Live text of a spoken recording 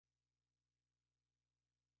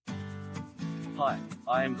Hi,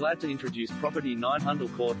 I am glad to introduce property 9 Handel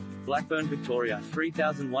Court, Blackburn, Victoria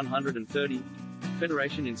 3130.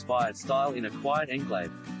 Federation-inspired style in a quiet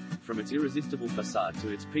enclave. From its irresistible facade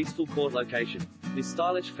to its peaceful court location, this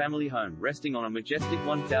stylish family home, resting on a majestic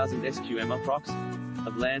 1000 sqm approx.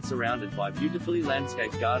 of land surrounded by beautifully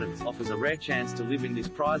landscaped gardens, offers a rare chance to live in this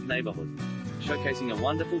prized neighborhood. Showcasing a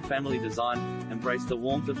wonderful family design, embrace the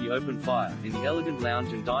warmth of the open fire in the elegant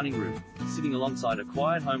lounge and dining room, sitting alongside a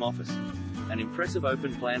quiet home office. An impressive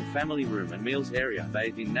open-plan family room and meals area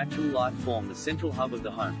bathed in natural light form the central hub of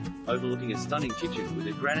the home, overlooking a stunning kitchen with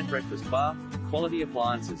a granite breakfast bar, quality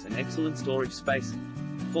appliances and excellent storage space.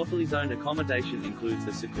 Thoughtfully zoned accommodation includes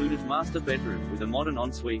the secluded master bedroom with a modern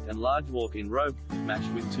ensuite and large walk-in robe,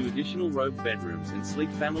 matched with 2 additional robed bedrooms and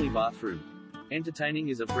sleek family bathroom. Entertaining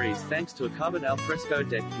is a breeze thanks to a covered al fresco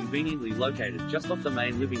deck conveniently located just off the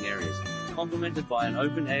main living areas, complemented by an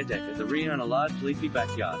open-air deck at the rear and a large leafy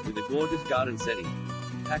backyard with a gorgeous garden setting.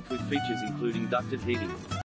 Packed with features including ducted heating,